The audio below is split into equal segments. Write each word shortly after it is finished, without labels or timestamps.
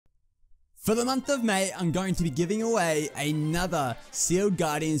For the month of May, I'm going to be giving away another sealed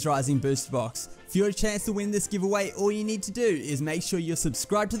Guardians Rising booster box. For your chance to win this giveaway, all you need to do is make sure you're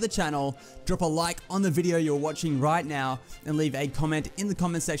subscribed to the channel, drop a like on the video you're watching right now, and leave a comment in the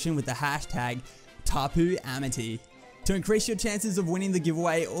comment section with the hashtag Brodie-Amity. To increase your chances of winning the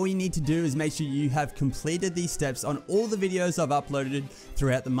giveaway, all you need to do is make sure you have completed these steps on all the videos I've uploaded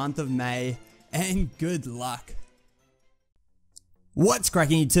throughout the month of May, and good luck. What's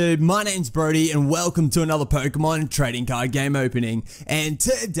cracking YouTube? My name's Brodie and welcome to another Pokemon trading card game opening. And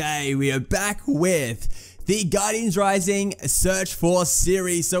today we are back with the Guardians Rising Search for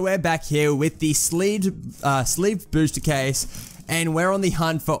series. So we're back here with the sleeved booster case, and we're on the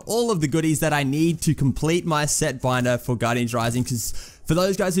hunt for all of the goodies that I need to complete my set binder for Guardians Rising. Because for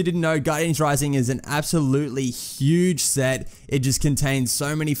those guys who didn't know, Guardians Rising is an absolutely huge set. It just contains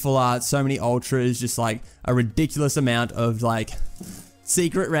so many full arts, so many ultras, just like a ridiculous amount of like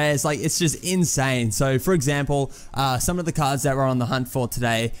secret rares. Like, it's just insane. So for example, some of the cards that we're on the hunt for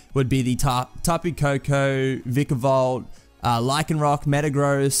today would be the Tapu Koko, Vikavolt, Lycanroc,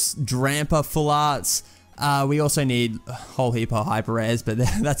 Metagross, Drampa full arts. We also need a whole heap of hyper rares, but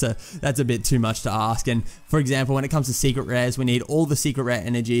that's a bit too much to ask. And for example, when it comes to secret rares, we need all the secret rare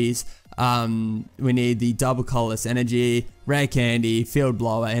energies. We need the double colorless energy, rare candy, field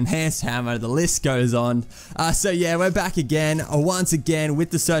blower, enhanced hammer. The list goes on. So yeah, we're back again, once again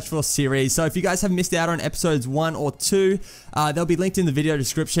with the Search for series. So if you guys have missed out on episodes 1 or 2, they'll be linked in the video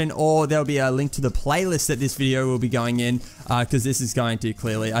description, or there'll be a link to the playlist that this video will be going in, because this is going to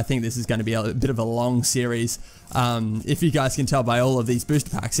I think this is going to be a bit of a long series. If you guys can tell by all of these booster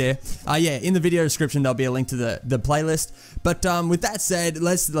packs here. Yeah, in the video description there'll be a link to the playlist. But with that said,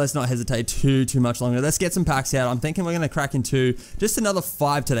 let's not hesitate too much longer. Let's get some packs out. I'm thinking we're going to crack into just another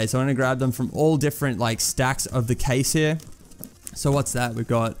 5 today. So I'm going to grab them from all different like stacks of the case here. So what's that? We've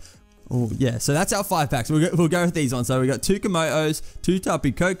got, oh yeah, so that's our 5 packs. We'll go with these ones. So we got 2 Komotos, 2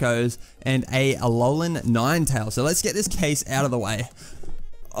 Tapu Kokos, and a Alolan Ninetales. So let's get this case out of the way.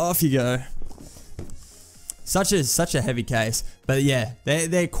 Off you go. Such a heavy case, but yeah,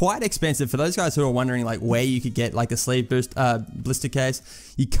 they're quite expensive. For those guys who are wondering like where you could get like a sleeve blister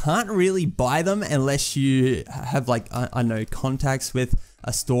case, you can't really buy them unless you have like I know contacts with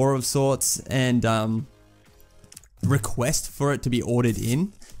a store of sorts and request for it to be ordered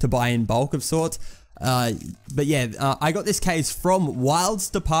in to buy in bulk of sorts. But yeah, I got this case from Wild's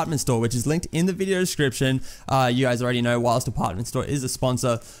Department Store, which is linked in the video description. You guys already know Wild's Department Store is a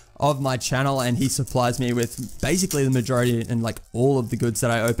sponsor of my channel, and he supplies me with basically the majority and like all of the goods that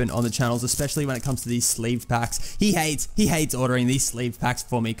I open on the channels, especially when it comes to these sleeved packs. He hates ordering these sleeved packs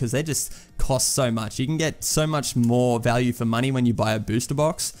for me because they just cost so much. You can get so much more value for money when you buy a booster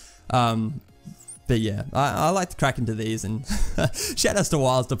box. But yeah, I like to crack into these, and shout outs to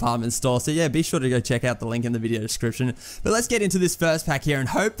Wild's Department Store. So yeah, be sure to go check out the link in the video description. But let's get into this first pack here and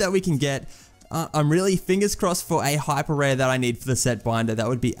hope that we can get, I'm really fingers crossed for a hyper rare that I need for the set binder. That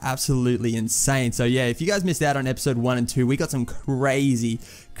would be absolutely insane. So yeah, if you guys missed out on episode 1 and 2, we got some crazy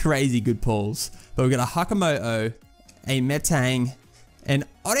good pulls. But we got a Hakamoto, a Metang, an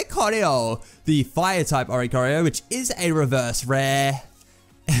Oricorio, the fire type Oricorio, which is a reverse rare.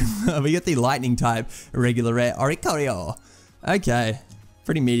 We got the lightning type regular rare Oricorio. Okay,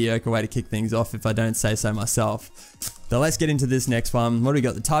 pretty mediocre way to kick things off if I don't say so myself. So let's get into this next one. What do we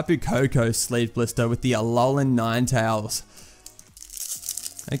got? The Tapu Koko sleeve blister with the Alolan Ninetales.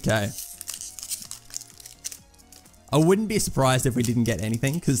 Okay. I wouldn't be surprised if we didn't get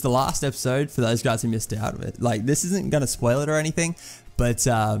anything, because the last episode, for those guys who missed out, like, this isn't going to spoil it or anything, but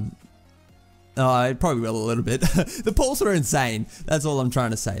it probably will a little bit. The pulls were insane. That's all I'm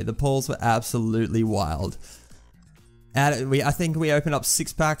trying to say. The pulls were absolutely wild. I think we opened up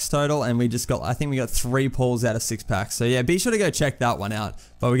 6 packs total, and we just got, I think we got 3 pulls out of 6 packs. So yeah, be sure to go check that one out.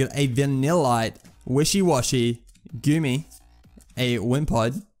 But we got a Vanillite, Wishy Washy, Goomy, a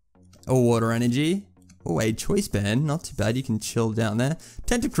Wimpod, a Water Energy, oh, a Choice Band, not too bad, you can chill down there,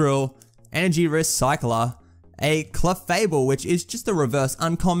 Tentacruel, Energy Recycler, a Clefable, which is just a reverse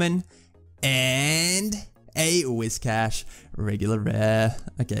uncommon, and a Whiscash, regular rare.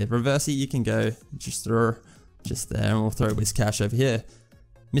 Okay, reversey, you can go just there, and we'll throw Whiscash over here.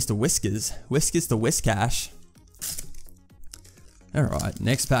 Mr. Whiskers the Whiscash. Alright,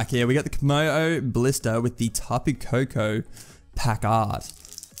 next pack here, we got the Komodo blister with the Tapu Koko pack art.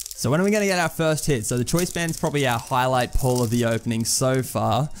 So when are we going to get our first hit? So the Choice Band's probably our highlight pull of the opening so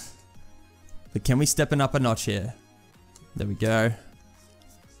far. But can we step it up a notch here? There we go.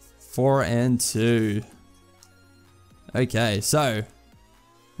 4 and 2. Okay, so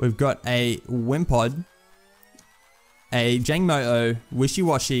we've got a Wimpod, a Jangmo-O, Wishy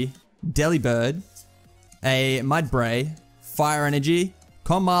Washy, Delibird, a Mudbray, Fire Energy,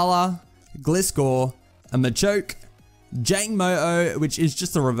 Komala, Gliscor, a Machoke, Jangmo-O, which is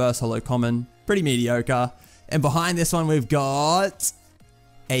just a reverse holo common, pretty mediocre. And behind this one we've got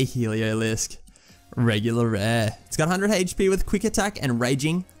a Heliolisk, regular rare. It's got 100 HP with Quick Attack and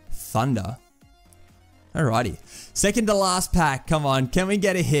Raging Thunder. Alrighty, second to last pack. Come on, can we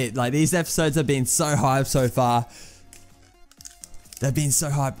get a hit? Like, these episodes have been so hyped so far. They've been so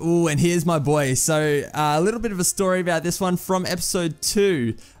hyped. Ooh, and here's my boy. So a little bit of a story about this one from episode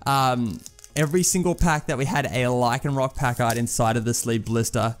 2. Every single pack that we had a Lycanroc pack art inside of the sleeve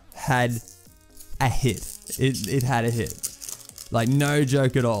blister had a hit. It had a hit. Like, no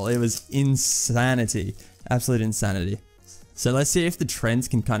joke at all. It was insanity. Absolute insanity. So let's see if the trends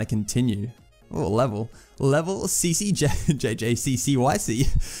can kind of continue. Oh, level CCJJCCYC.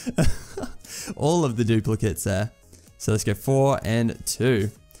 All of the duplicates there. So let's go 4 and 2.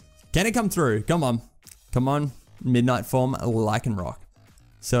 Can it come through? Come on. Come on. Midnight form Lycanroc.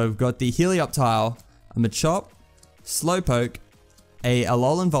 So we've got the Helioptile, a Machop, Slowpoke, a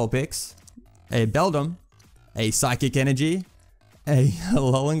Alolan Vulpix, a Beldum, a Psychic Energy, a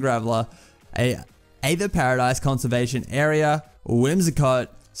Alolan Graveler, a Aether Paradise Conservation Area, Whimsicott,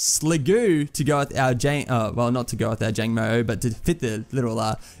 Sliggoo to go with our well, not to go with our Jangmo-O, but to fit the little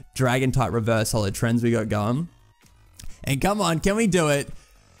dragon type reverse holo trends we got going. And come on, can we do it?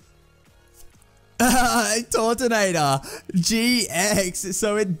 Tortonator GX.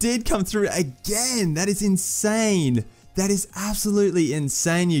 So it did come through again. That is insane. That is absolutely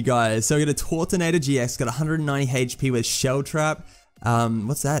insane, you guys. So we got a Tortonator GX, got 190 HP with Shell Trap.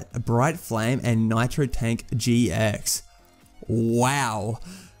 What's that? A Bright Flame and Nitro Tank GX. Wow.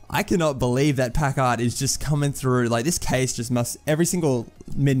 I cannot believe that pack art is just coming through. Like, this case just must, every single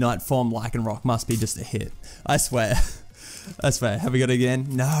Midnight form Lycanroc must be just a hit. I swear. I swear. Have we got it again?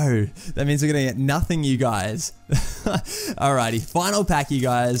 No. That means we're going to get nothing, you guys. Alrighty. Final pack, you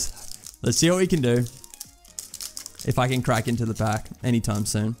guys. Let's see what we can do. If I can crack into the pack anytime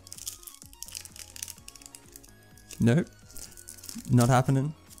soon. Nope. Not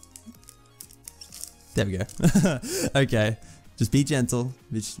happening. There we go. Okay. Just be gentle.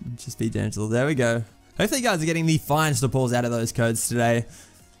 Just be gentle. There we go. Hopefully you guys are getting the finest of pulls out of those codes today.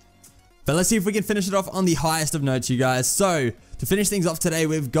 But let's see if we can finish it off on the highest of notes, you guys. So, to finish things off today,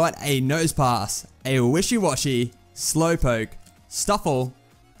 we've got a Nosepass, a Wishy-Washy, Slowpoke, Stuffle,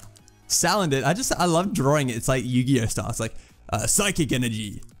 Salandit. I love drawing it. It's like Yu-Gi-Oh style. It's like Psychic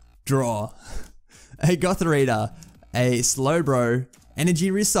Energy, draw. A Gothorita, a Slowbro,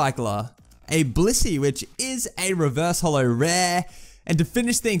 Energy Recycler, a Blissey, which is a reverse holo rare. And to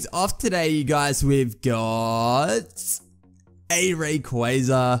finish things off today, you guys, we've got a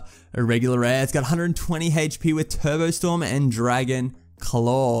Rayquaza, a regular rare. It's got 120 HP with Turbo Storm and Dragon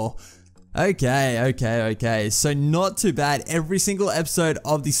Claw. Okay. So not too bad. Every single episode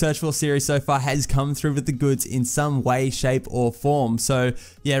of the Search For series so far has come through with the goods in some way, shape, or form. So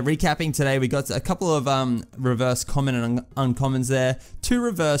yeah, recapping today, we got a couple of reverse common and uncommons there. 2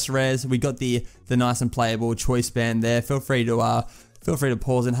 reverse rares. We got the nice and playable choice band there. Feel free to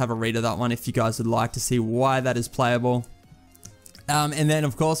pause and have a read of that one if you guys would like to see why that is playable. And then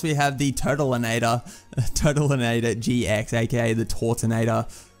of course we have the Turtleinator GX, aka the Tortonator.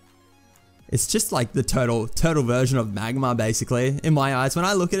 It's just like the turtle version of Magma, basically. In my eyes, when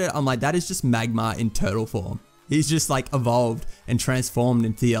I look at it, I'm like, that is just Magma in turtle form. He's just like evolved and transformed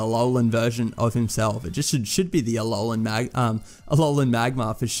into the Alolan version of himself. It just should be the Alolan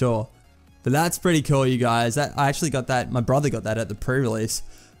Magma for sure. But that's pretty cool, you guys. I actually got that. My brother got that at the pre-release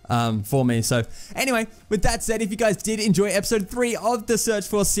for me. So anyway, with that said, if you guys did enjoy episode 3 of the Search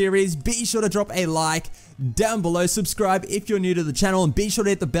For series, be sure to drop a like down below, subscribe if you're new to the channel, and be sure to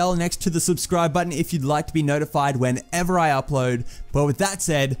hit the bell next to the subscribe button if you'd like to be notified whenever I upload. But with that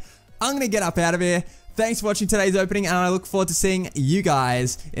said, I'm gonna get up out of here. Thanks for watching today's opening, and I look forward to seeing you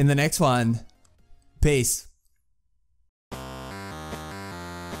guys in the next one. Peace.